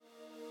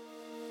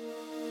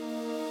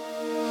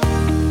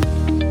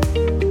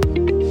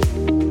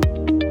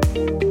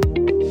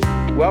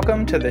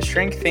Welcome to the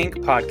Shrink Think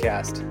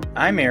podcast.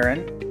 I'm Aaron.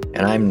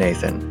 And I'm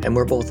Nathan, and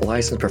we're both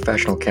licensed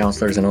professional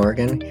counselors in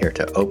Oregon, here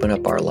to open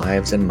up our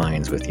lives and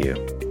minds with you.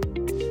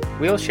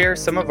 We'll share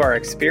some of our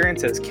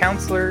experience as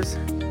counselors,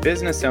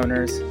 business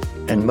owners,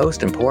 and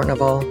most important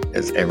of all,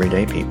 as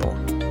everyday people.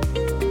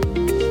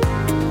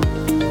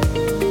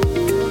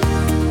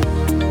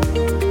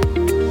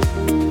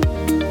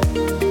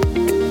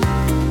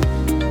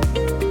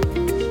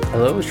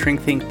 Hello,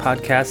 Shrink Think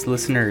podcast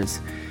listeners.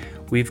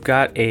 We've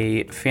got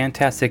a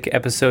fantastic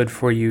episode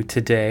for you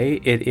today.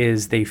 It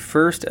is the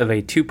first of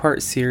a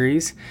two-part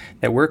series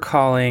that we're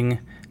calling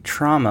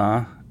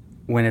Trauma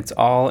When It's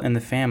All in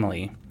the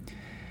Family.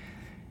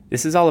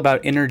 This is all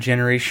about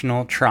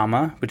intergenerational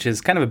trauma, which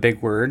is kind of a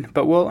big word,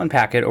 but we'll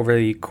unpack it over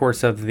the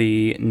course of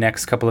the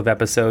next couple of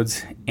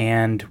episodes.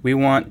 And we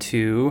want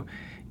to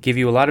give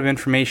you a lot of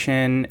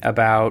information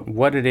about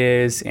what it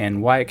is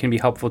and why it can be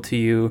helpful to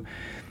you.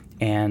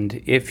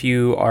 And if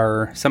you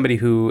are somebody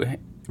who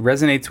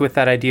resonates with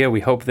that idea, we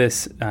hope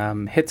this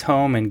hits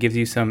home and gives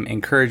you some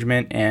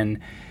encouragement and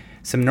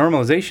some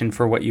normalization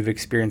for what you've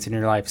experienced in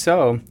your life.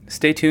 So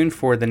stay tuned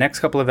for the next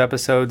couple of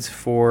episodes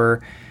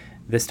for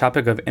this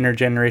topic of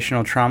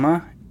intergenerational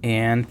trauma,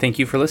 and thank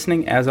you for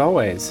listening as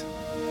always.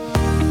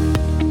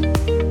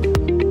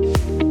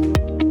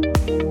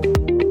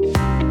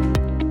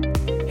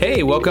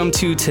 Hey, welcome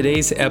to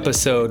today's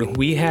episode.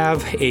 We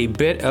have a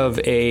bit of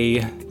a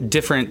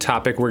different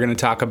topic we're going to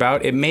talk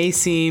about. It may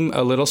seem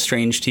a little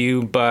strange to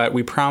you, but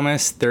we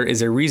promise there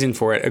is a reason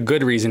for it, a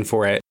good reason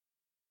for it.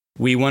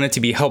 We want it to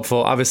be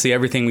helpful. Obviously,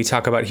 everything we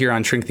talk about here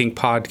on Shrink Think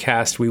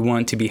Podcast, we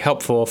want to be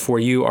helpful for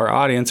you, our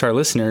audience, our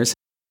listeners.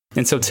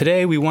 And so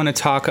today we want to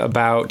talk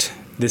about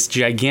this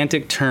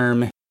gigantic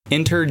term,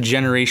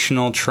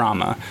 intergenerational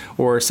trauma,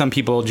 or some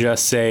people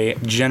just say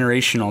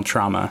generational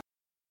trauma.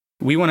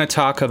 We want to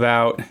talk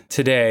about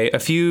today a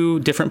few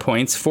different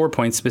points, 4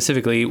 points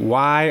specifically.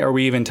 Why are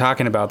we even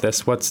talking about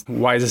this?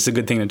 Why is this a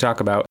good thing to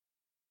talk about?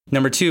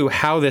 Number 2,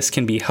 how this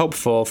can be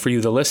helpful for you,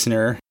 the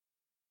listener.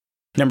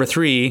 Number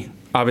 3,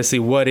 obviously,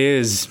 what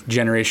is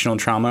generational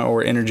trauma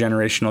or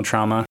intergenerational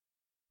trauma?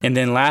 And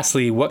then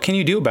lastly, what can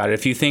you do about it?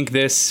 If you think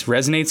this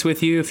resonates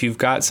with you, if you've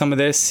got some of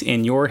this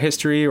in your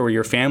history or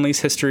your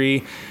family's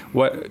history,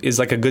 what is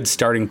like a good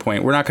starting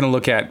point? We're not going to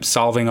look at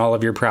solving all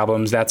of your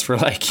problems. That's for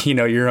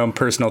your own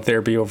personal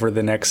therapy over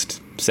the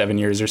next 7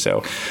 years or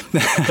so.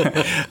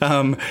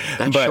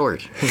 That's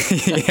short.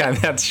 Yeah,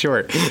 that's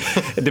short.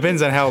 It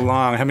depends on how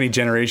many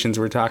generations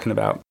we're talking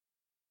about.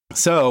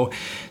 So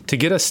to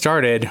get us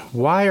started,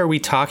 why are we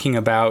talking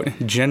about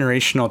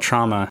generational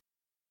trauma?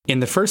 In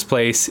the first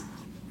place,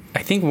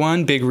 I think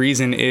one big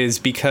reason is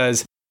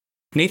because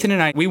Nathan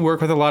and I, we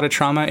work with a lot of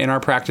trauma in our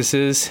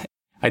practices.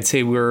 I'd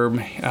say we're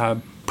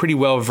pretty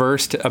well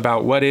versed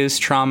about what is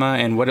trauma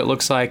and what it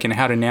looks like and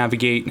how to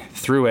navigate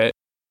through it.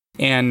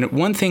 And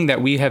one thing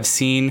that we have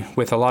seen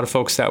with a lot of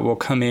folks that will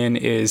come in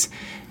is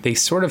they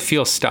sort of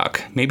feel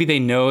stuck. Maybe they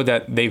know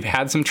that they've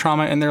had some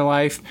trauma in their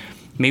life.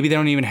 Maybe they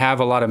don't even have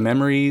a lot of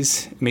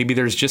memories. Maybe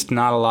there's just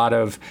not a lot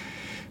of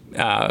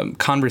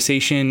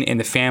conversation in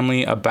the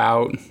family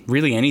about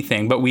really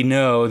anything, but we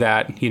know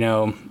that,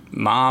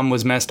 mom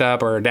was messed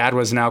up or dad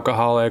was an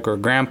alcoholic or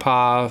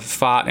grandpa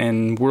fought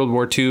in World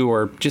War II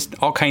or just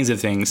all kinds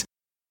of things.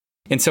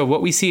 And so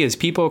what we see is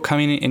people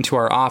coming into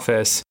our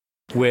office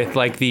with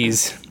like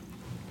these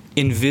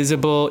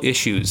invisible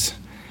issues.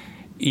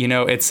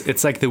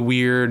 It's like the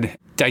weird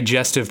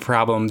digestive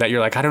problem that you're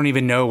like, I don't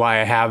even know why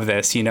I have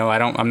this.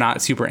 I'm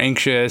not super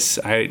anxious.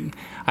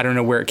 I don't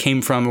know where it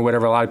came from or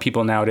whatever. A lot of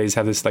people nowadays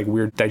have this like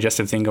weird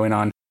digestive thing going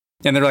on.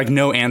 And there are like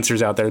no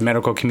answers out there. The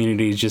medical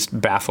community is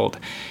just baffled.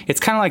 It's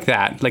kind of like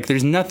that. Like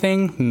there's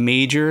nothing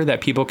major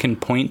that people can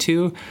point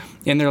to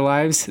in their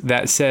lives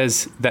that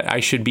says that I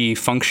should be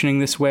functioning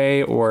this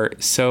way or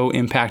so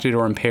impacted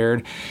or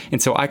impaired.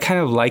 And so I kind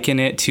of liken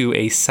it to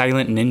a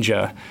silent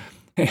ninja.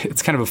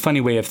 It's kind of a funny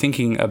way of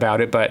thinking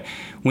about it, but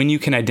when you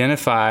can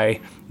identify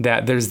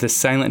that there's this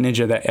silent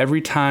ninja that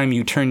every time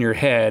you turn your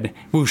head,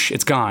 whoosh,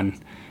 it's gone.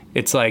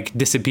 It's like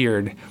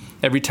disappeared.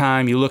 Every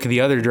time you look at the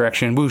other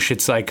direction, whoosh,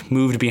 it's like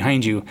moved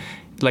behind you.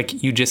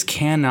 Like you just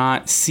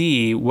cannot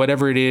see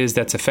whatever it is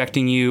that's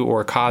affecting you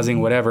or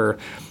causing whatever.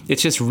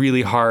 It's just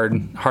really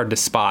hard to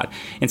spot.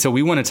 And so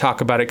we want to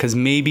talk about it because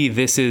maybe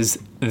this is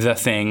the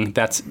thing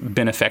that's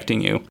been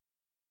affecting you.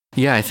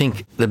 Yeah, I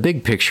think the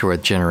big picture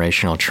with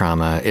generational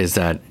trauma is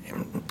that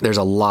there's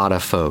a lot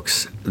of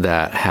folks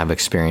that have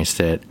experienced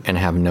it and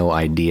have no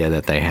idea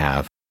that they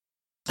have.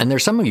 And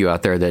there's some of you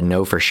out there that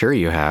know for sure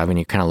you have, and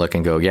you kind of look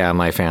and go, yeah,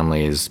 my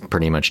family is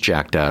pretty much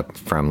jacked up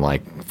from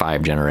like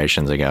 5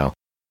 generations ago.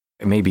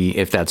 Maybe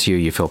if that's you,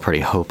 you feel pretty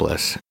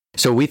hopeless.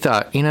 So we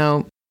thought,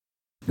 it's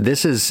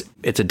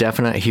a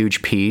definite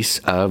huge piece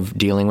of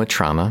dealing with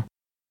trauma.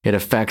 It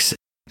affects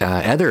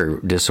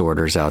other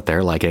disorders out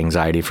there, like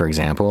anxiety, for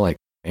example. Like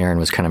Aaron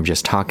was kind of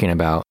just talking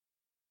about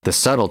the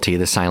subtlety,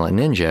 the silent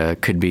ninja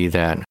could be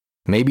that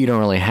maybe you don't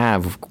really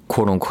have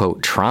quote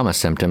unquote trauma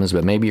symptoms,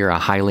 but maybe you're a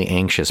highly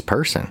anxious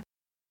person.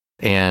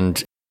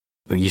 And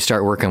you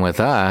start working with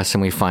us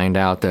and we find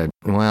out that,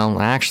 well,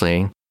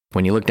 actually,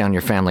 when you look down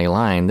your family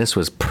line, this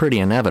was pretty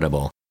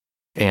inevitable.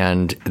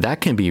 And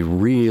that can be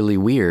really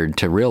weird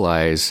to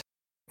realize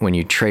when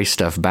you trace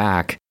stuff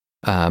back,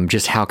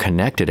 just how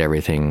connected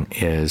everything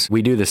is.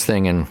 We do this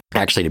thing, and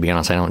actually, to be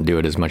honest, I don't do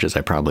it as much as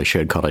I probably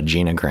should, called a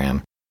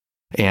genogram.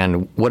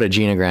 And what a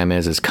genogram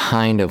is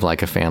kind of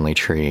like a family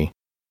tree.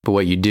 But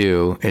what you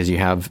do is you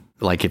have,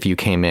 like, if you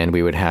came in,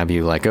 we would have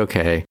you like,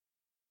 okay,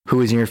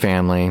 who is in your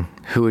family?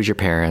 Who is your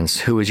parents?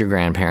 Who is your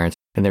grandparents?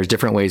 And there's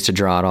different ways to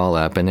draw it all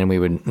up. And then we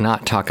would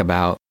not talk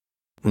about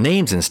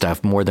names and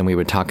stuff more than we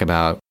would talk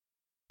about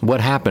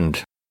what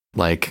happened.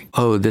 Like,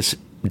 oh, this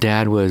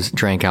dad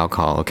drank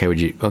alcohol.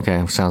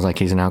 Okay, sounds like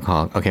he's an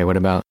alcoholic. Okay, what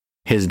about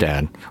his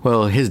dad?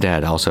 Well, his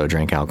dad also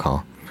drank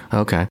alcohol.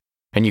 Okay.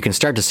 And you can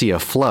start to see a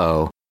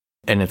flow,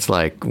 and it's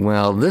like,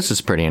 well, this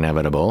is pretty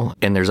inevitable.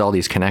 And there's all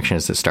these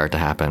connections that start to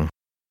happen.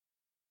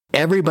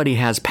 Everybody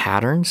has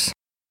patterns.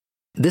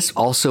 This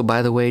also,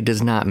 by the way,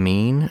 does not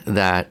mean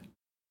that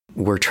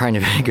we're trying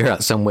to figure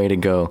out some way to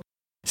go,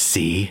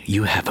 see,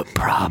 you have a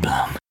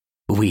problem.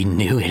 We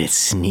knew it. It's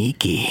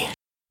sneaky.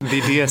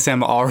 The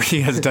DSM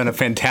already has done a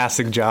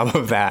fantastic job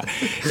of that.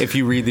 If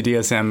you read the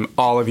DSM,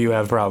 all of you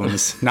have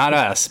problems. Not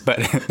us,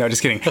 but no,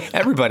 just kidding.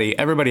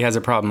 Everybody has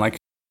a problem. Like,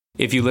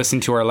 if you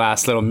listen to our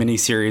last little mini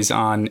series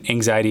on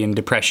anxiety and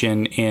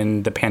depression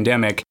in the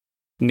pandemic,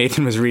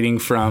 Nathan was reading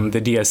from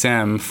the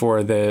DSM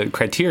for the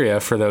criteria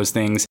for those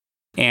things.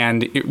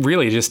 And it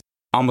really just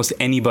almost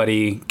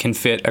anybody can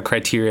fit a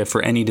criteria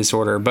for any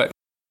disorder. But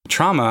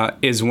trauma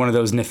is one of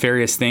those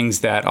nefarious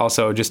things that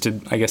also, just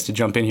to, I guess, to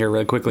jump in here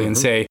really quickly and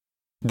say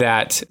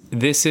that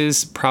this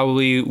is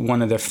probably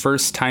one of the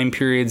first time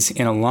periods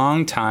in a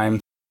long time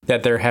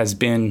that there has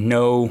been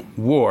no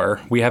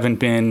war. We haven't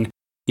been,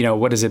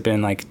 what has it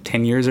been, like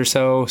 10 years or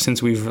so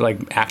since we've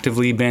like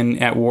actively been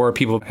at war?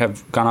 People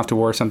have gone off to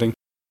war or something.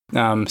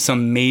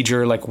 Some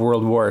major like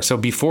world war. So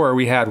before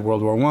we had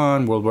World War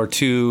I, World War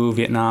II,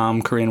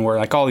 Vietnam, Korean War,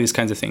 like all these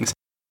kinds of things.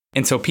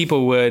 And so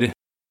people would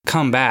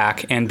come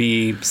back and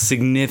be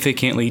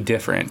significantly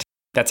different.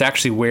 That's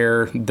actually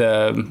where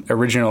the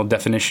original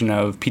definition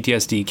of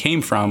PTSD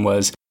came from,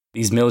 was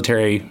these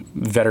military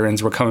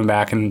veterans were coming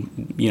back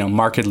and,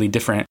 markedly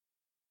different.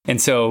 And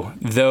so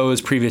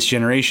those previous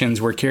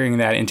generations were carrying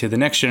that into the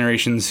next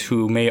generations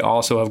who may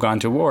also have gone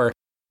to war.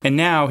 And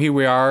now here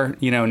we are,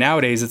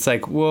 nowadays it's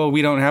like, well,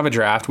 we don't have a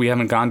draft. We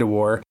haven't gone to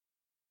war,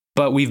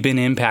 but we've been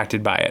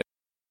impacted by it.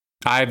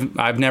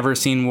 I've never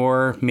seen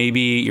war.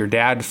 Maybe your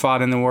dad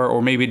fought in the war,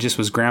 or maybe it just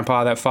was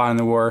grandpa that fought in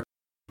the war.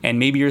 And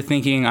maybe you're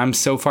thinking, I'm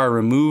so far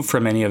removed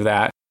from any of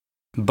that,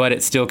 but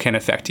it still can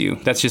affect you.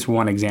 That's just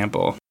one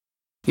example.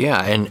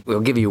 Yeah, and we'll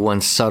give you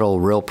one subtle,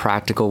 real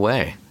practical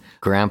way.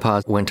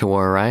 Grandpa went to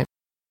war, right?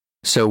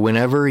 So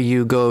whenever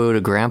you go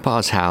to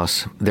grandpa's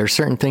house, there's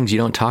certain things you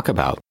don't talk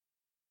about.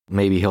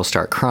 Maybe he'll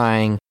start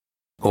crying,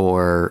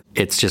 or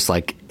it's just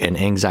like an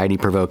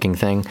anxiety-provoking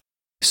thing.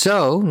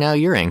 So now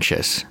you're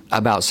anxious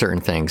about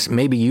certain things.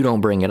 Maybe you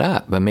don't bring it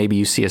up, but maybe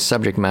you see a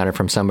subject matter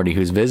from somebody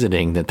who's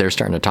visiting that they're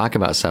starting to talk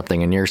about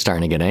something, and you're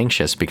starting to get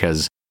anxious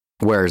because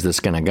where is this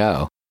going to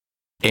go?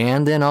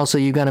 And then also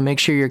you got to make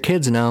sure your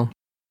kids know,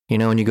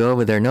 when you go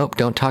over there, nope,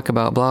 don't talk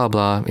about blah,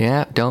 blah.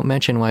 Yeah, don't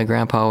mention why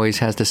grandpa always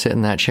has to sit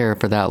in that chair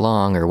for that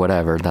long or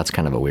whatever. That's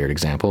kind of a weird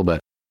example, but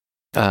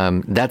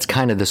that's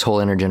kind of this whole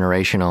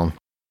intergenerational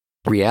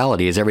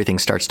reality, is everything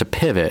starts to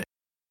pivot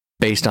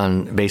based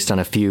on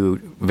a few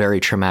very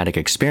traumatic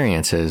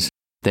experiences.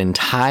 The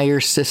entire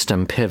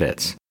system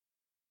pivots.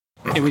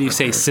 And when you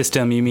say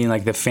system, you mean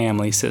like the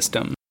family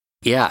system?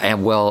 Yeah,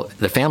 and well,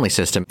 the family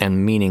system,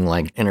 and meaning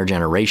like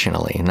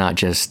intergenerationally, not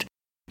just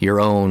your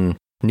own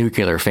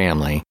nuclear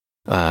family.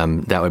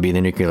 That would be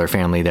the nuclear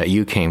family that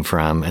you came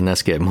from, and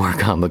let's get more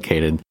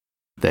complicated,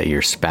 that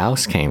your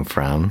spouse came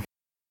from.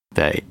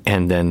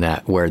 And then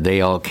that where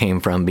they all came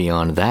from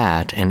beyond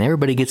that, and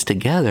everybody gets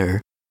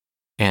together,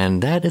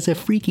 and that is a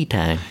freaky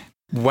time.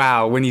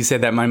 Wow, when you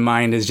said that, my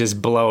mind is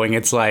just blowing.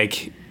 It's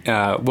like,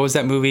 what was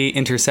that movie?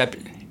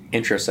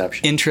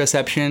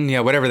 Introception? Yeah,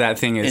 whatever that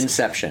thing is.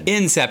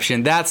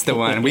 Inception, that's the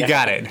one. We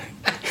got it.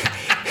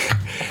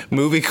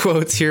 Movie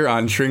quotes here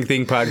on Shrink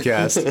Thing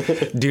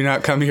Podcast. Do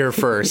not come here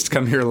first.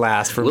 Come here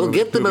last. We'll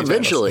get them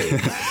eventually.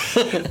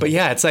 But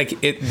yeah, it's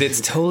like, it's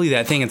totally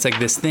that thing. It's like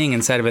this thing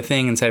inside of a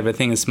thing inside of a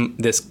thing,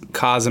 this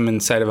cosm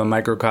inside of a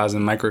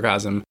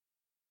microcosm.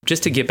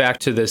 Just to get back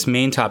to this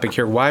main topic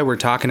here, why we're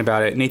talking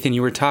about it. Nathan,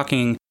 you were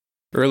talking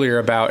earlier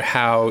about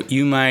how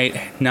you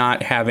might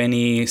not have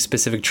any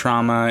specific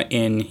trauma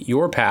in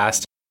your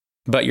past,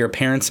 but your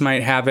parents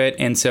might have it,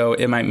 and so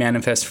it might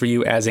manifest for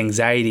you as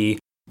anxiety.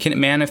 Can it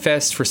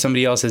manifest for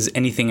somebody else as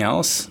anything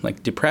else,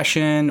 like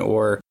depression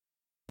or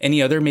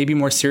any other maybe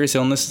more serious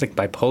illness like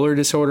bipolar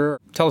disorder?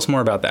 Tell us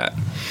more about that.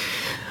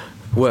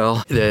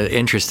 Well, the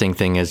interesting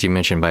thing is you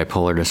mentioned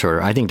bipolar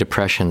disorder. I think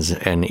depression's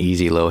an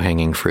easy,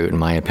 low-hanging fruit, in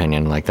my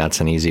opinion. Like, that's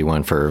an easy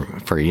one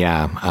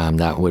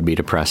that would be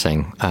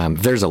depressing.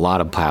 There's a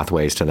lot of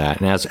pathways to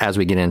that. And as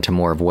we get into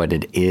more of what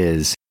it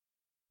is,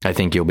 I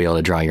think you'll be able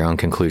to draw your own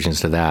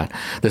conclusions to that.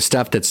 The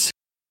stuff that's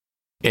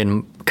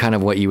in kind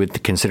of what you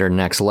would consider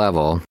next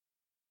level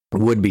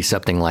would be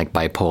something like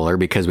bipolar,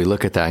 because we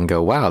look at that and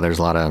go, wow, there's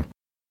a lot of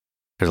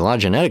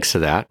genetics to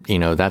that.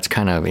 That's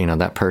kind of,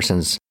 that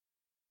person's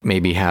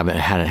maybe hadn't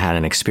had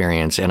an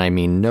experience. And I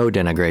mean, no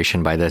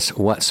denigration by this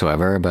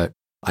whatsoever, but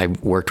I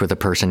worked with a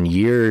person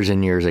years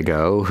and years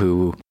ago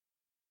who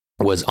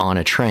was on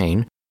a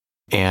train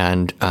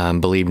and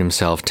believed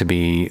himself to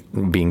be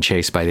being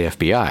chased by the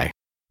FBI.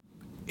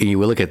 You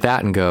will look at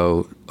that and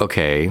go,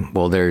 okay,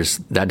 well,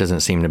 that doesn't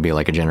seem to be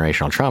like a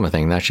generational trauma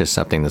thing. That's just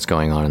something that's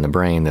going on in the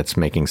brain that's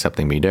making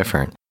something be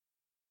different.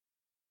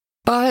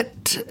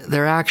 But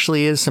there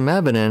actually is some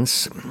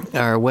evidence,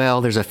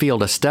 there's a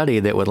field of study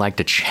that would like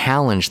to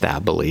challenge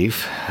that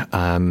belief.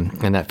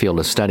 And that field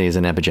of study is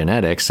in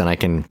epigenetics. And I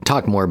can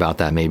talk more about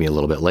that maybe a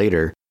little bit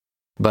later.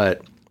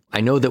 But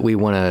I know that we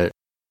want to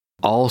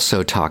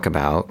also talk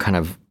about kind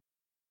of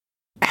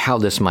how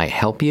this might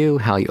help you,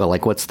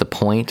 what's the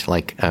point,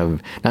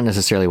 of not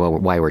necessarily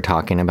why we're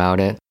talking about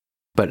it,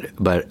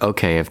 but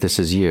okay, if this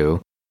is you,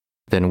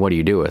 then what do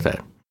you do with it?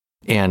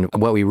 And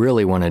what we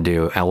really want to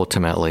do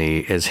ultimately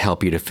is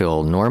help you to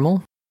feel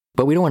normal,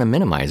 but we don't want to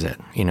minimize it,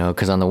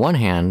 because on the one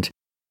hand,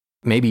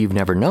 maybe you've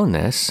never known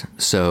this,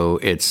 so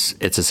it's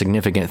a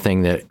significant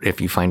thing that if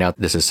you find out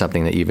this is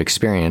something that you've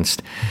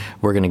experienced,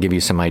 we're going to give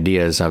you some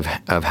ideas of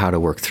how to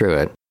work through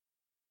it.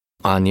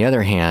 On the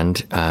other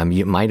hand,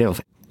 you might have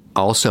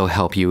also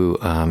help you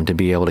to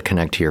be able to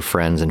connect to your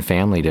friends and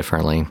family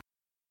differently.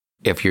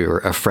 If you're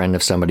a friend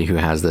of somebody who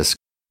has this,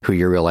 who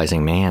you're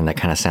realizing, man, that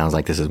kind of sounds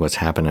like this is what's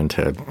happening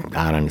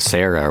to,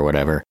 Sarah or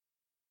whatever,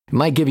 it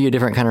might give you a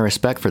different kind of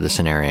respect for the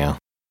scenario.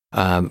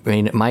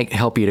 It might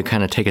help you to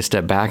kind of take a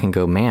step back and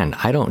go, man,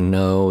 I don't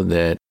know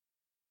that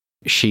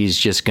she's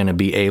just going to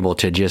be able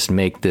to just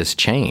make this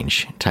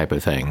change type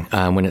of thing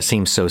when it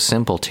seems so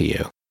simple to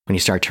you. When you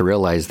start to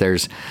realize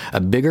there's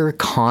a bigger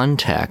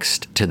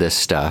context to this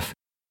stuff.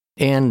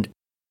 And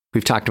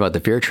we've talked about the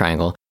fear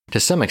triangle. To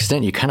some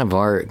extent, you kind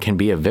of can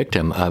be a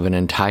victim of an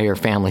entire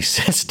family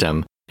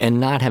system and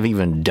not have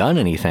even done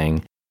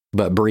anything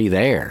but breathe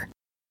air.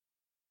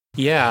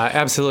 Yeah,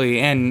 absolutely.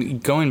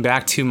 And going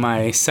back to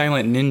my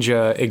silent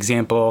ninja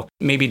example,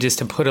 maybe just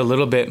to put a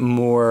little bit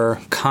more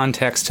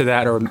context to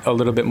that or a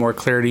little bit more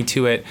clarity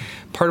to it,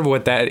 part of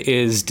what that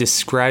is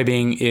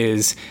describing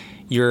is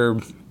you're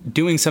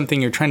doing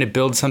something, you're trying to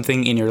build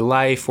something in your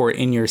life or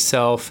in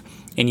yourself,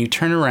 and you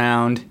turn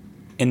around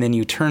and then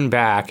you turn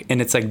back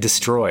and it's like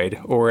destroyed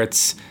or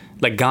it's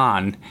like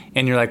gone.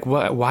 And you're like,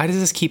 what? Why does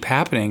this keep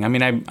happening? I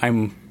mean,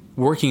 I'm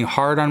working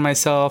hard on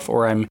myself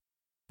or I'm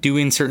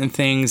doing certain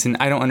things and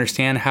I don't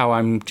understand how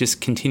I'm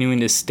just continuing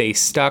to stay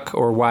stuck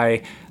or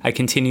why I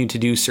continue to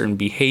do certain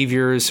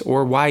behaviors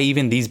or why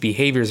even these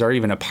behaviors are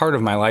even a part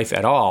of my life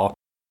at all.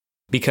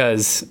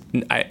 Because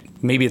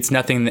maybe it's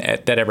nothing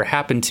that ever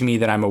happened to me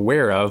that I'm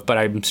aware of, but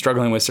I'm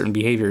struggling with certain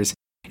behaviors.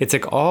 It's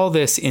like all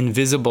this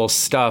invisible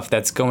stuff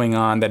that's going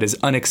on that is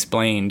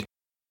unexplained.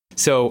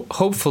 So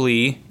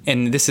hopefully,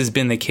 and this has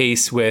been the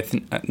case with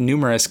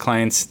numerous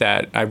clients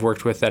that I've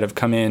worked with that have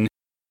come in,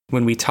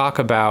 when we talk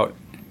about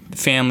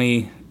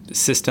family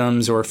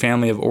systems or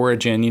family of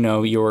origin,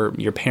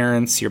 your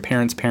parents, your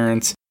parents'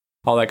 parents,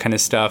 all that kind of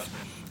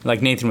stuff,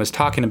 like Nathan was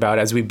talking about,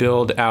 as we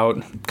build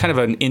out kind of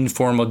an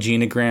informal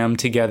genogram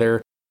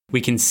together,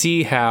 we can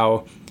see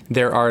how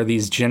there are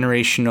these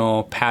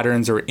generational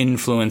patterns or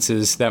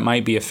influences that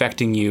might be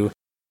affecting you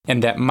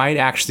and that might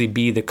actually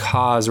be the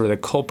cause or the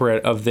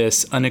culprit of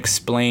this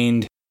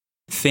unexplained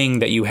thing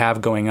that you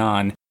have going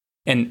on.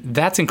 And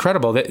that's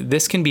incredible.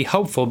 This can be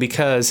helpful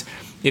because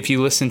if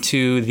you listen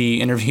to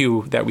the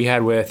interview that we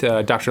had with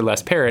Dr.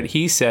 Les Parrott,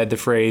 he said the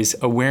phrase,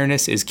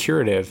 awareness is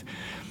curative.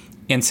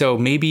 And so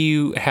maybe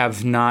you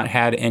have not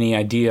had any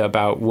idea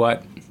about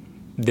what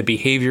the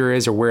behavior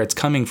is or where it's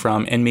coming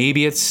from, and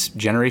maybe it's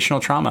generational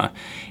trauma.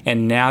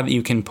 And now that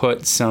you can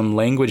put some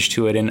language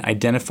to it and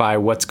identify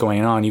what's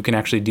going on, you can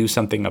actually do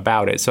something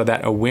about it. So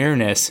that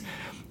awareness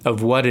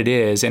of what it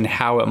is and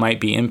how it might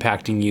be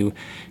impacting you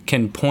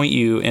can point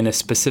you in a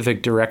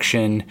specific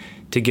direction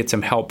to get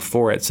some help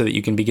for it so that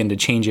you can begin to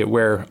change it,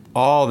 where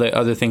all the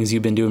other things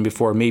you've been doing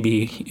before,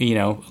 maybe,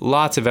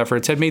 lots of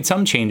efforts have made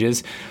some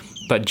changes,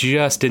 but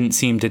just didn't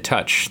seem to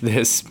touch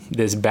this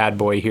bad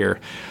boy here.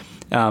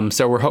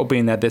 So we're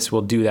hoping that this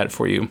will do that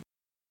for you.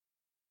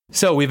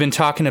 So we've been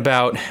talking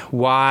about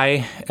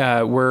why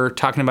we're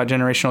talking about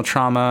generational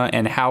trauma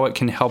and how it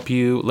can help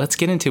you. Let's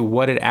get into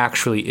what it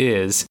actually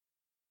is.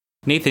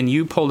 Nathan,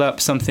 you pulled up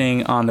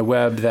something on the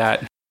web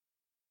that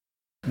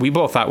we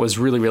both thought was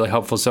really, really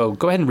helpful. So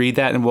go ahead and read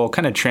that and we'll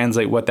kind of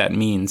translate what that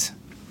means.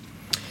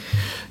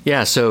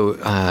 Yeah, so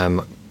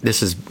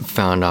this is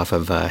found off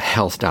of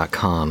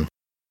health.com.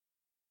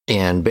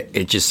 And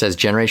it just says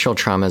generational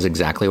trauma is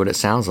exactly what it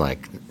sounds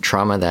like.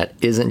 Trauma that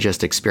isn't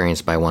just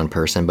experienced by one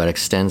person, but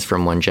extends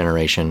from one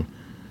generation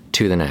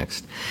to the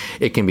next.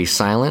 It can be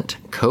silent,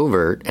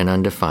 covert, and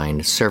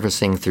undefined,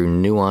 surfacing through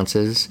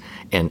nuances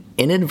and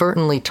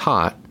inadvertently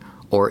taught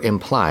or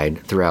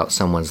implied throughout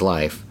someone's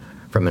life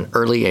from an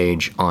early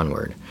age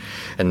onward.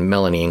 And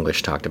Melanie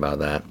English talked about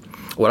that.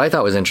 what I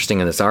thought was interesting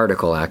in this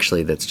article,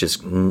 actually, that's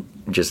just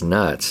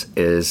nuts,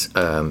 is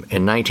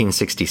in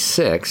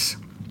 1966,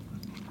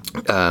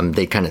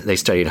 they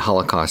studied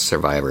Holocaust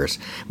survivors.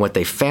 What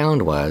they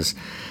found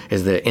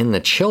is that in the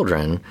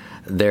children,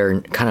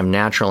 their kind of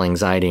natural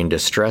anxiety and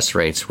distress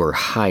rates were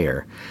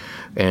higher.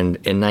 And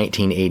in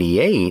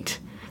 1988,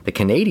 the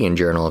Canadian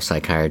Journal of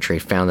Psychiatry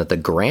found that the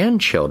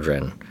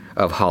grandchildren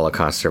of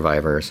Holocaust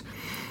survivors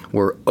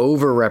were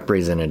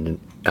overrepresented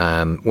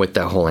with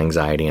that whole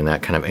anxiety and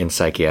that kind of in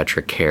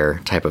psychiatric care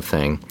type of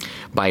thing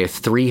by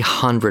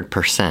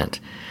 300%.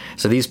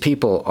 So these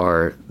people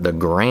are the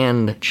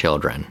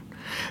grandchildren.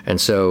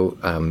 And so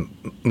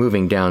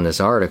moving down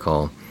this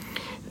article,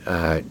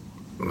 I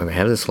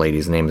have this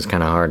lady's name is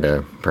kind of hard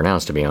to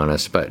pronounce, to be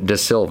honest, but De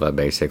Silva,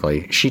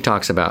 basically. She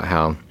talks about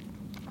how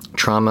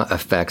trauma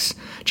affects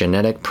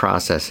genetic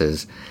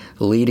processes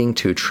leading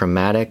to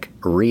traumatic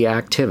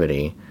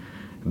reactivity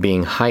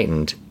being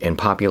heightened in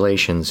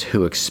populations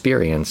who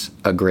experience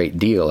a great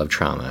deal of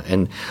trauma.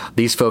 And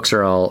these folks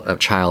are all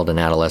child and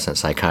adolescent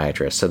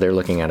psychiatrists, so they're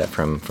looking at it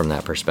from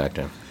that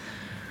perspective.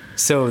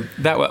 So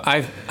that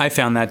I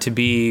found that to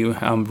be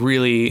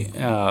really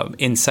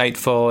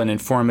insightful and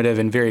informative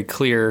and very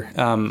clear.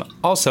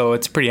 Also,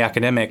 it's pretty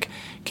academic.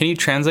 Can you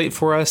translate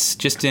for us,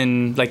 just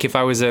in, like, if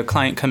I was a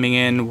client coming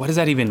in, what does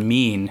that even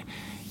mean?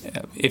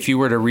 If you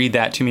were to read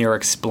that to me or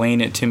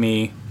explain it to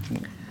me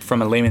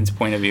from a layman's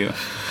point of view.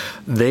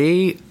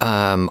 They,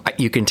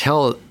 you can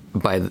tell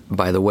by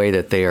the way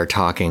that they are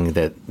talking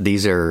that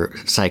these are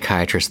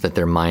psychiatrists that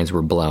their minds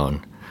were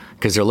blown.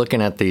 Because they're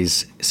looking at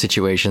these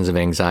situations of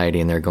anxiety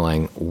and they're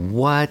going,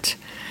 what?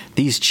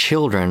 These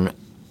children,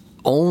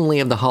 only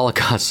of the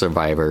Holocaust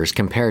survivors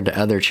compared to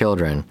other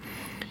children,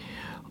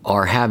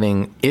 are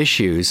having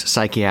issues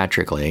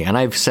psychiatrically. And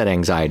I've said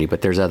anxiety,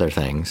 but there's other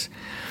things.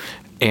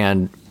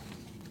 And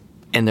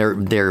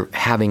they're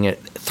having it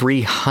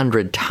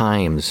 300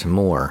 times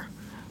more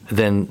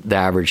than the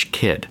average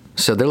kid.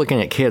 So they're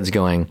looking at kids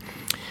going,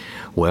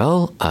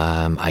 well,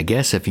 I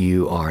guess if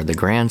you are the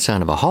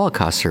grandson of a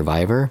Holocaust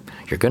survivor,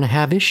 you're going to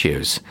have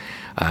issues.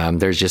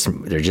 There's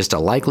just a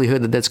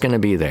likelihood that that's going to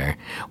be there.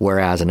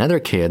 Whereas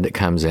another kid that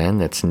comes in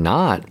that's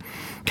not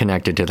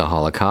connected to the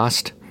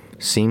Holocaust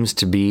seems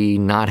to be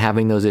not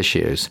having those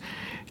issues,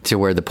 to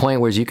where the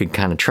point where you could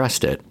kind of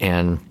trust it.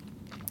 And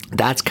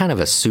that's kind of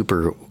a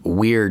super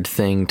weird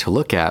thing to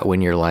look at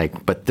when you're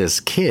like, but this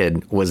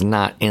kid was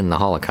not in the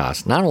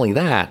Holocaust. Not only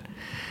that,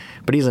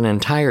 but he's an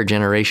entire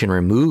generation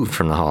removed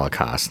from the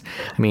Holocaust.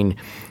 I mean,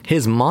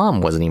 his mom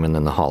wasn't even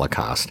in the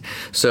Holocaust.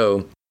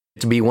 So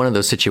to be one of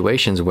those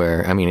situations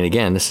where, I mean,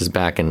 again, this is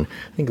back in,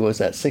 I think it was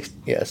that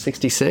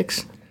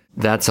 66.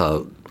 That's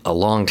a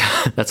long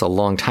time. That's a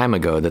long time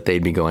ago that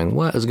they'd be going,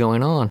 what is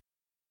going on?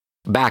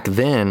 Back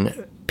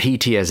then,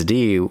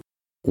 PTSD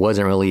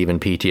wasn't really even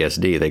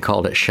PTSD. They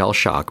called it shell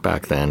shock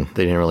back then.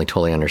 They didn't really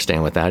totally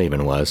understand what that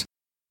even was.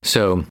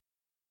 So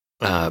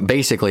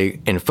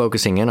basically, in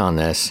focusing in on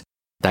this,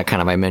 that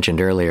kind of, I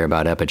mentioned earlier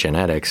about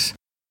epigenetics.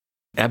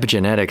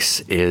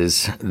 Epigenetics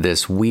is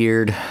this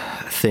weird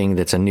thing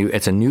it's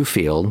a new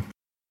field,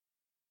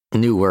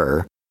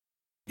 newer.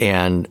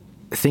 And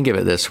think of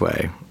it this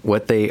way.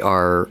 What they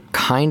are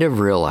kind of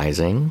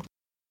realizing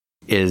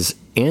is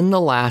in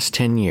the last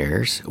 10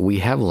 years, we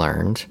have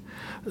learned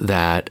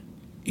that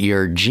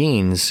your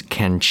genes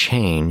can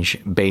change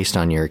based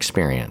on your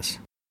experience.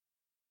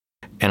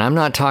 And I'm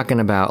not talking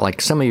about, like,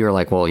 some of you are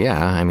like, well,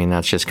 yeah, I mean,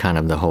 that's just kind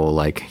of the whole,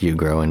 like, you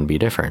grow and be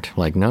different.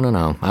 Like,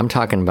 no. I'm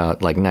talking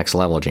about, like, next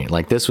level gene.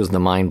 Like, this was the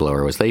mind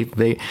blower. Was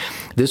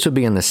this would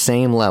be in the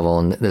same level,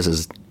 and this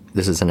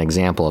is an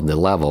example of the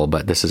level,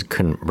 but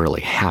couldn't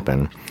really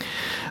happen,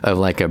 of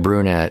like a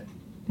brunette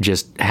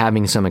just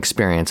having some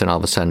experience and all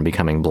of a sudden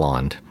becoming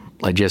blonde.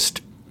 Like,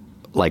 just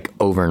like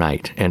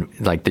overnight, and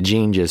like the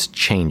gene just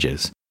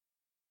changes.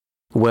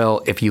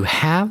 Well, if you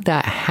have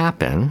that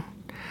happen,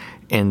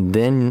 and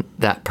then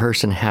that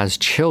person has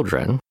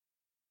children,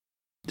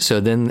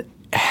 so then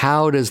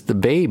how does the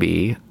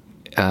baby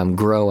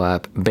grow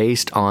up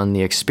based on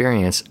the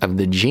experience of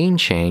the gene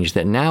change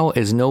that now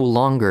is no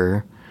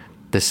longer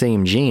the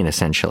same gene,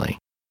 essentially?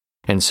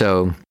 And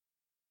so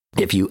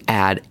if you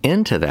add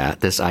into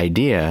that this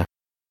idea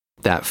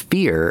that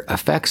fear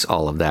affects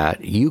all of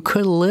that, you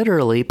could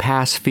literally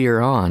pass fear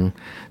on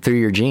through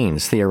your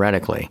genes,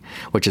 theoretically,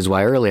 which is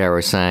why earlier I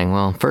was saying,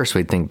 well, first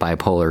we'd think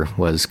bipolar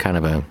was kind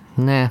of a,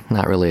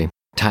 not really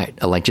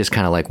tight, like just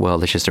kind of like, well,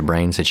 that's just a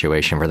brain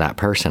situation for that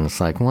person. It's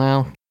like,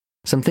 well,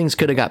 some things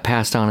could have got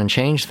passed on and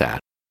changed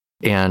that.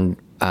 And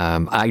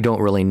I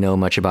don't really know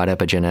much about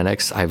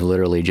epigenetics. I've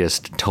literally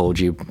just told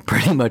you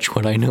pretty much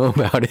what I know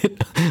about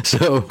it.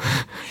 So,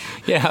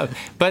 yeah,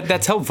 but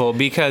that's helpful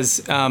because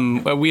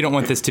we don't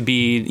want this to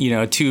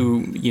be,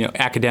 too,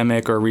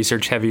 academic or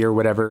research heavy or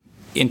whatever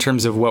in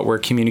terms of what we're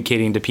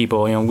communicating to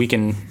people.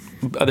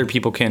 Other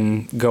people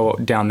can go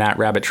down that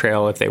rabbit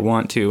trail if they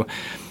want to.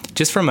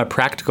 just from a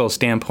practical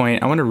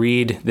standpoint, I want to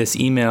read this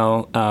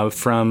email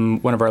from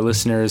one of our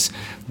listeners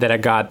that I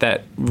got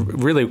that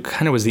really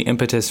kind of was the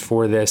impetus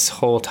for this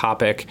whole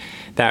topic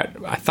that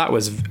I thought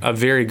was a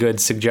very good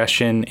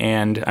suggestion,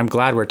 and I'm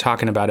glad we're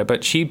talking about it.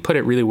 But she put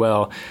it really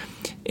well.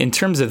 In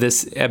terms of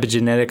this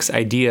epigenetics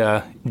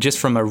idea, just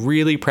from a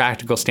really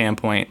practical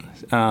standpoint,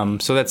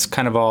 so that's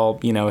kind of all,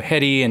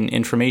 heady and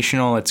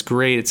informational. It's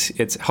great.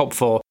 It's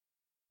helpful.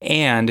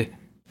 And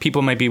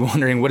people might be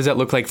wondering, what does that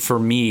look like for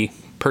me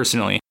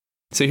personally?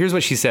 So here's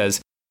what she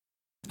says.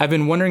 I've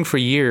been wondering for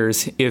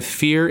years if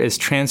fear is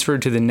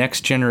transferred to the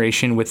next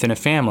generation within a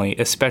family,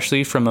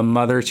 especially from a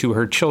mother to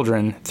her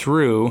children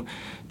through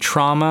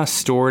trauma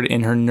stored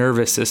in her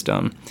nervous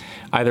system,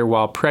 either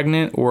while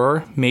pregnant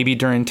or maybe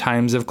during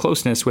times of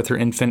closeness with her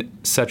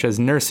infant, such as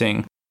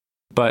nursing,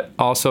 but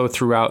also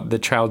throughout the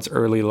child's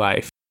early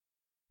life.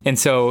 And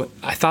so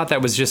I thought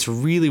that was just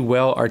really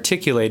well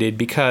articulated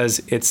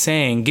because it's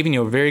giving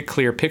you a very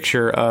clear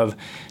picture of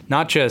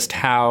not just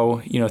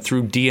how,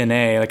 through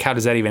DNA, like how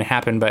does that even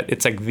happen, but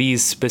it's like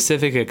these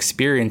specific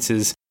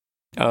experiences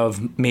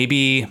of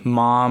maybe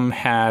mom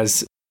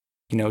has,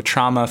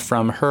 trauma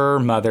from her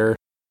mother,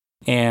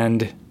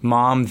 and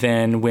mom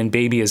then, when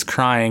baby is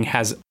crying,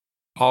 has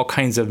all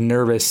kinds of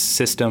nervous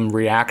system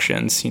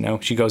reactions.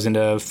 She goes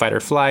into fight or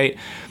flight.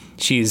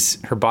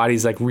 Her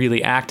body's like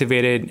really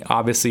activated.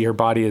 Obviously, her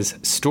body has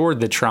stored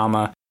the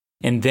trauma.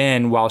 And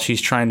then while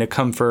she's trying to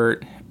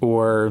comfort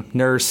or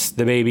nurse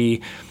the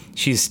baby,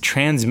 she's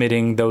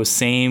transmitting those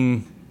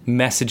same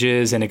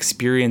messages and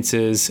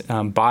experiences,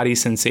 body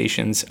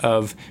sensations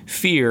of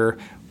fear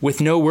with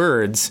no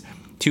words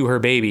to her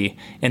baby.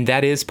 And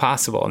that is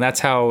possible. And that's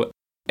how,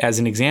 as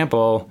an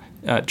example,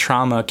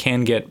 trauma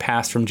can get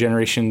passed from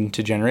generation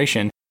to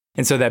generation.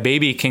 And so that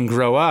baby can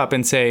grow up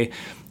and say,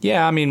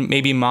 yeah,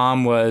 maybe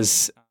mom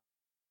was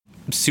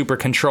super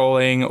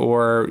controlling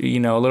or,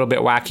 a little bit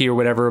wacky or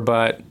whatever,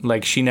 but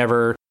like she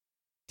never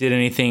did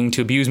anything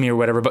to abuse me or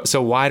whatever. But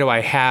so why do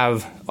I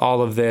have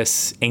all of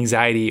this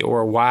anxiety,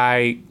 or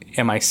why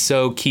am I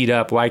so keyed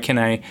up? Why can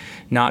I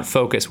not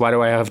focus? Why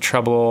do I have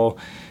trouble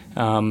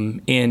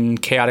in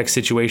chaotic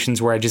situations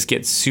where I just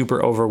get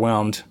super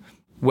overwhelmed?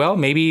 Well,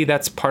 maybe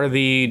that's part of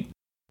the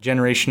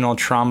generational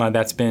trauma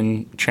that's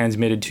been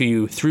transmitted to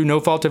you through no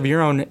fault of your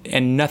own,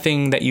 and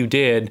nothing that you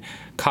did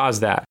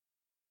caused that.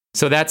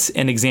 So that's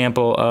an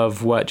example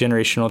of what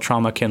generational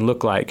trauma can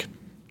look like.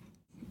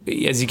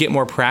 As you get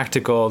more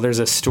practical, there's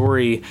a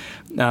story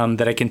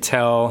that I can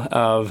tell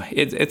of.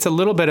 It's a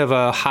little bit of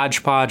a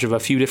hodgepodge of a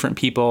few different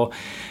people,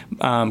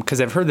 because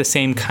I've heard the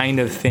same kind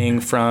of thing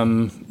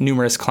from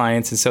numerous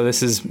clients. And so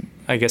this is,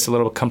 I guess, a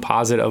little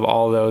composite of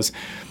all of those.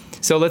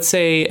 So let's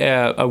say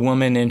a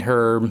woman in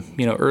her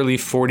early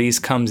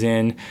 40s comes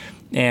in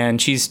and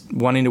she's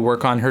wanting to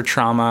work on her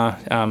trauma.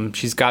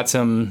 She's got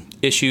some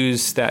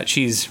issues that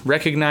she's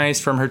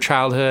recognized from her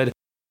childhood,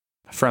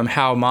 from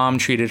how mom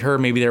treated her.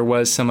 Maybe there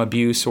was some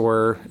abuse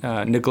or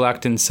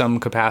neglect in some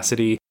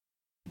capacity.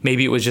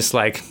 Maybe it was just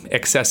like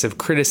excessive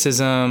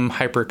criticism,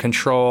 hyper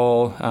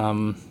control.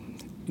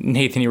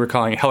 Nathan, you were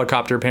calling it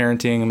helicopter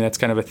parenting. That's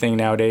kind of a thing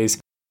nowadays.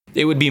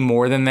 It would be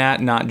more than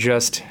that, not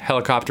just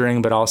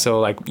helicoptering, but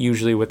also like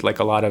usually with like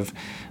a lot of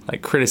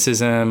like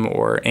criticism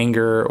or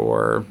anger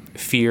or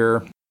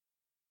fear.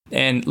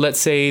 And let's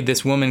say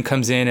this woman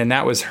comes in and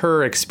that was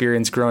her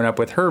experience growing up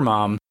with her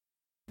mom.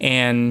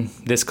 And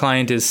this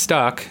client is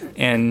stuck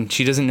and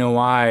she doesn't know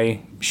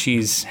why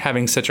she's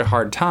having such a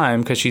hard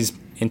time, because she's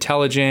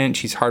intelligent,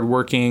 she's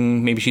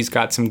hardworking, maybe she's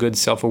got some good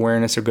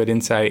self-awareness or good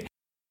insight,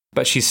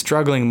 but she's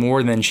struggling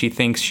more than she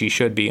thinks she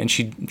should be, and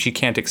she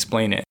can't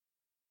explain it.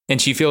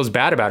 And she feels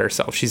bad about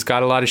herself. She's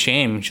got a lot of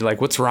shame. She's like,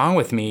 what's wrong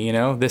with me?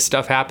 This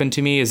stuff happened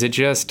to me. Is it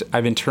just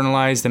I've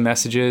internalized the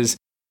messages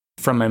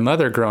from my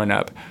mother growing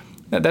up?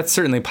 That's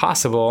certainly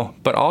possible.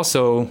 But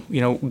also,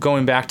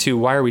 going back to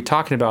why are we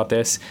talking about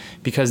this?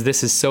 Because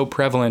this is so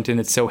prevalent and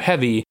it's so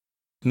heavy.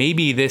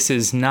 Maybe this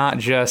is not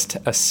just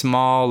a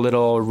small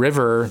little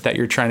river that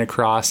you're trying to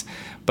cross,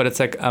 but it's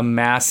like a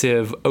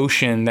massive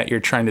ocean that you're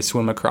trying to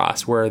swim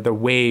across, where the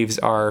waves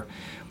are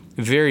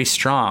very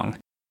strong.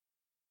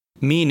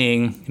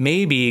 Meaning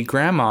maybe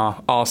grandma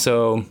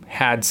also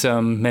had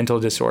some mental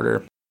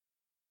disorder,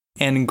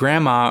 and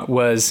grandma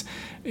was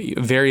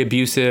very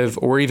abusive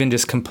or even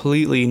just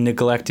completely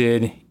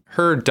neglected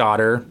her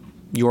daughter,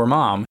 your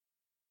mom.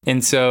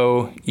 And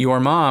so your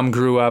mom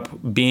grew up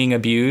being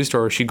abused,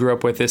 or she grew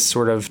up with this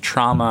sort of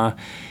trauma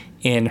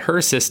in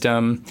her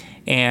system,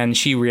 and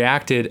she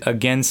reacted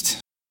against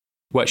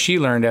what she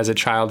learned as a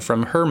child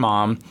from her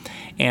mom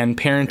and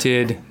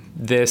parented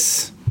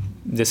this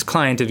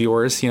client of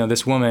yours,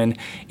 this woman,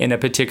 in a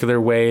particular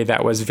way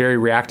that was very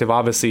reactive,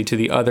 obviously, to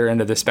the other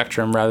end of the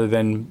spectrum, rather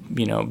than,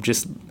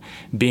 just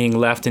being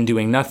left and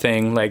doing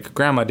nothing like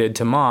grandma did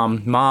to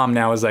mom. Mom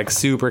now is like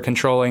super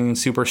controlling,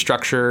 super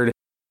structured,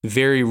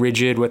 very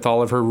rigid with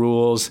all of her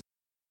rules.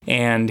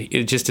 And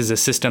it just is a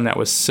system that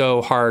was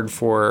so hard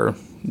for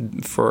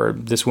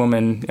this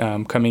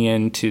woman coming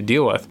in to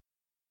deal with.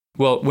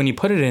 Well, when you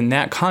put it in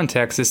that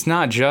context, it's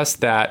not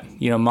just that,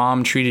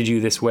 mom treated you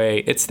this way.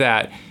 It's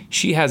that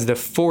she has the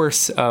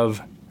force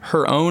of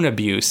her own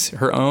abuse,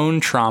 her own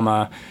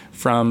trauma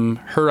from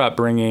her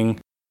upbringing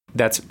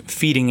that's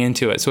feeding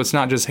into it. So it's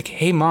not just like,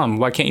 hey, mom,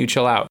 why can't you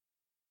chill out?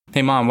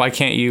 Hey, mom, why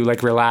can't you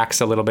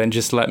relax a little bit and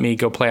just let me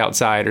go play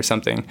outside or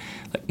something?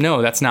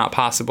 No, that's not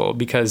possible,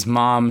 because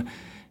mom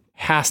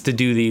has to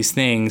do these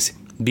things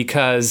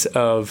because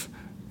of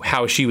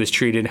how she was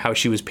treated, how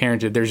she was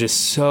parented. There's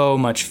just so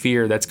much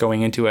fear that's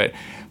going into it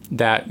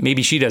that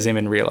maybe she doesn't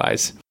even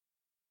realize.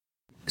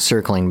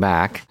 Circling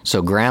back,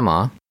 so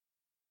grandma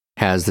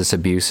has this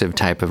abusive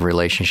type of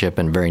relationship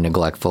and very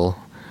neglectful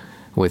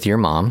with your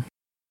mom.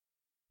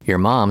 Your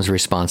mom's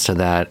response to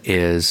that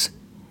is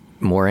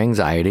more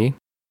anxiety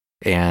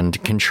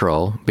and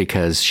control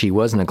because she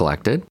was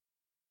neglected.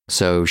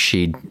 So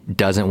she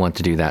doesn't want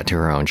to do that to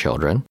her own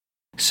children.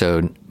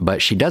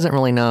 But she doesn't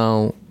really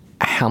know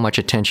how much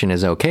attention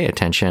is okay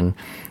attention.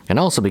 And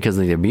also because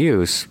of the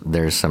abuse,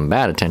 there's some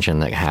bad attention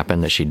that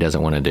happened that she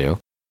doesn't want to do.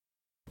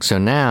 So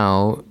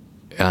now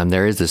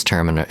there is this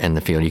term in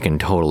the field, you can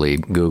totally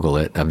Google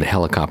it, of the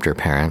helicopter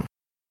parent.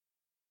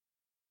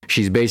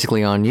 She's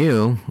basically on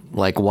you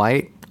like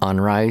white on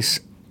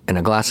rice and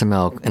a glass of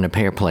milk and a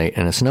pear plate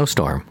in a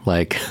snowstorm,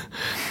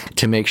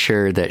 to make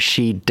sure that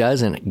she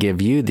doesn't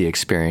give you the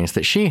experience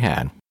that she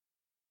had.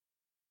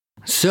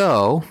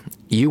 So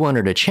you want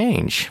her to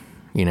change,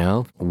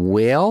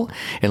 Well,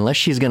 unless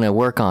she's going to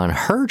work on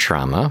her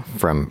trauma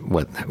from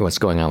what's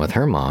going on with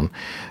her mom,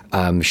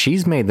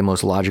 she's made the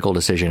most logical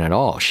decision at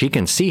all. She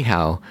can see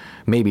how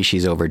maybe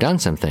she's overdone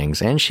some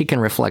things, and she can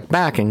reflect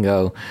back and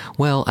go,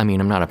 well, I'm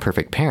not a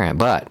perfect parent,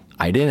 but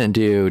I didn't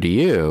do to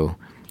you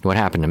what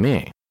happened to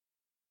me.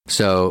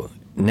 So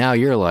now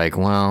you're like,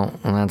 well,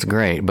 that's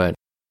great. But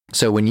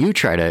so when you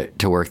try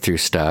to work through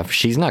stuff,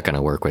 she's not going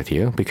to work with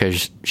you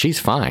because she's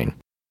fine.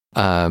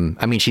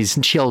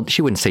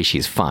 She wouldn't say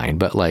she's fine,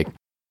 but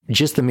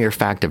just the mere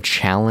fact of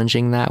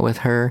challenging that with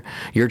her,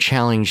 you're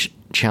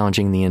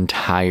challenging the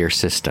entire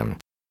system.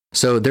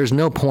 So there's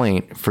no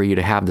point for you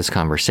to have this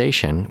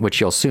conversation,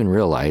 which you'll soon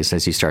realize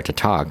as you start to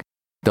talk.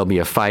 There'll be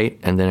a fight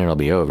and then it'll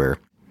be over.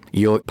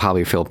 You'll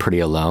probably feel pretty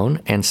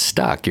alone and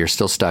stuck. You're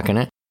still stuck in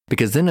it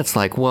because then it's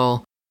like,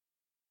 well,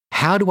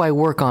 how do I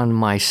work on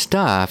my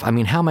stuff? How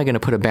am I going to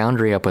put a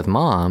boundary up with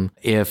mom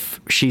if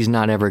she's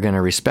not ever going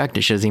to respect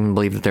it? She doesn't even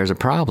believe that there's a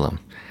problem.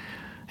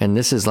 And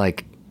this is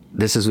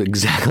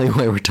exactly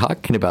why we're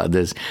talking about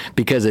this,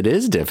 because it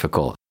is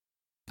difficult.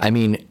 I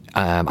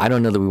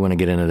don't know that we want to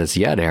get into this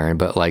yet, Aaron,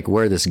 but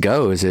where this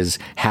goes is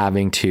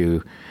having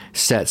to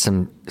set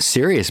some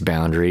serious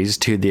boundaries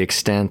to the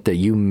extent that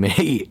you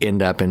may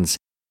end up in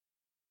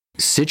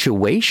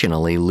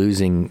situationally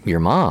losing your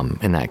mom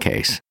in that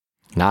case.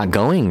 Not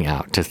going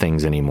out to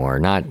things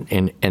anymore.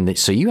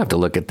 So you have to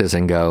look at this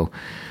and go,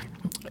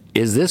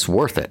 is this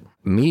worth it?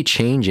 Me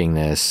changing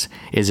this,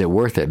 is it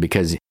worth it?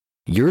 Because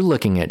you're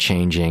looking at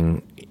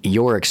changing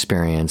your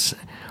experience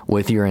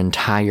with your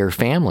entire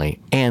family.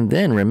 And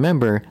then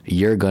remember,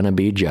 you're going to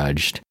be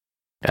judged.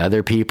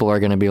 Other people are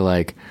going to be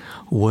like,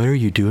 why are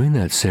you doing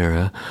that,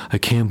 Sarah? I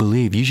can't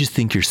believe you just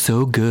think you're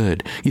so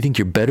good. You think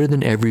you're better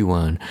than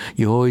everyone.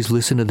 You always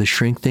listen to the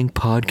Shrink Think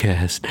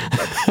podcast.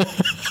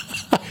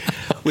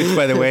 Which,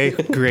 by the way,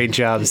 great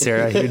job,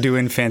 Sarah. You're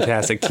doing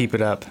fantastic. Keep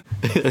it up.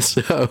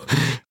 So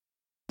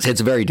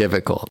it's very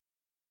difficult.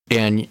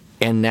 And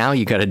now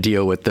you got to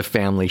deal with the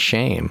family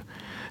shame.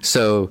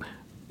 So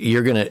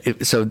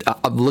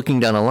looking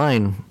down the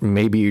line,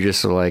 maybe you're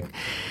just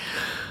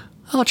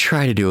I'll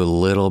try to do a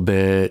little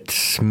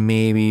bit,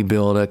 maybe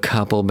build a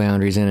couple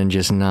boundaries in and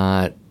just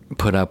not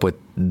put up with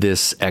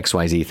this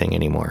XYZ thing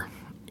anymore.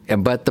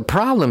 But the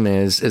problem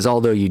is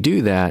although you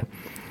do that,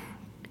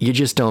 you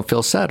just don't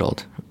feel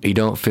settled. You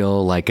don't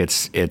feel like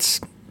it's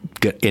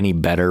any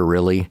better,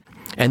 really.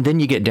 And then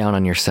you get down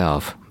on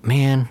yourself.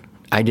 Man,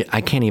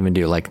 I can't even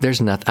do there's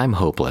nothing. I'm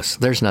hopeless.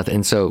 There's nothing.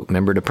 And so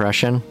remember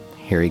depression?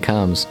 Here he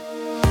comes.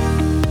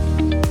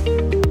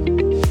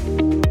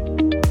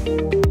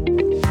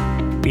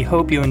 We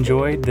hope you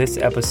enjoyed this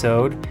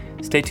episode.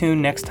 Stay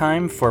tuned next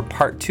time for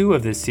part 2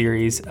 of this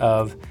series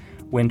of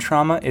When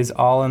Trauma is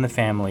All in the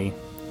Family.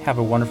 Have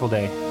a wonderful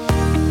day.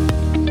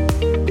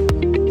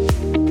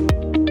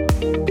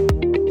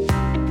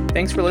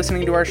 Thanks for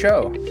listening to our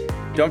show.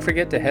 Don't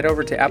forget to head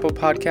over to Apple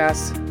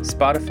Podcasts,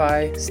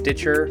 Spotify,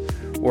 Stitcher,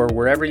 or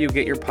wherever you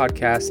get your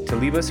podcasts to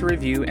leave us a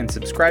review and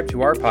subscribe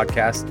to our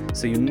podcast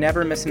so you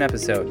never miss an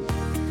episode.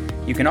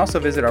 You can also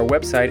visit our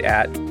website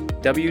at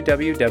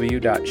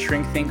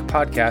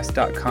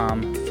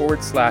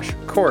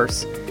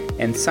www.shrinkthinkpodcast.com/course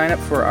and sign up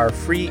for our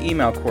free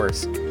email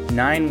course,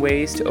 9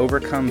 Ways to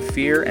Overcome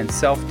Fear and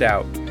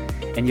Self-Doubt.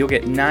 And you'll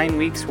get 9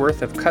 weeks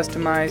worth of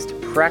customized,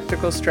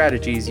 practical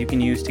strategies you can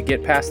use to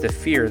get past the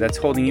fear that's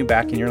holding you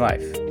back in your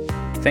life.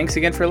 Thanks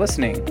again for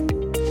listening.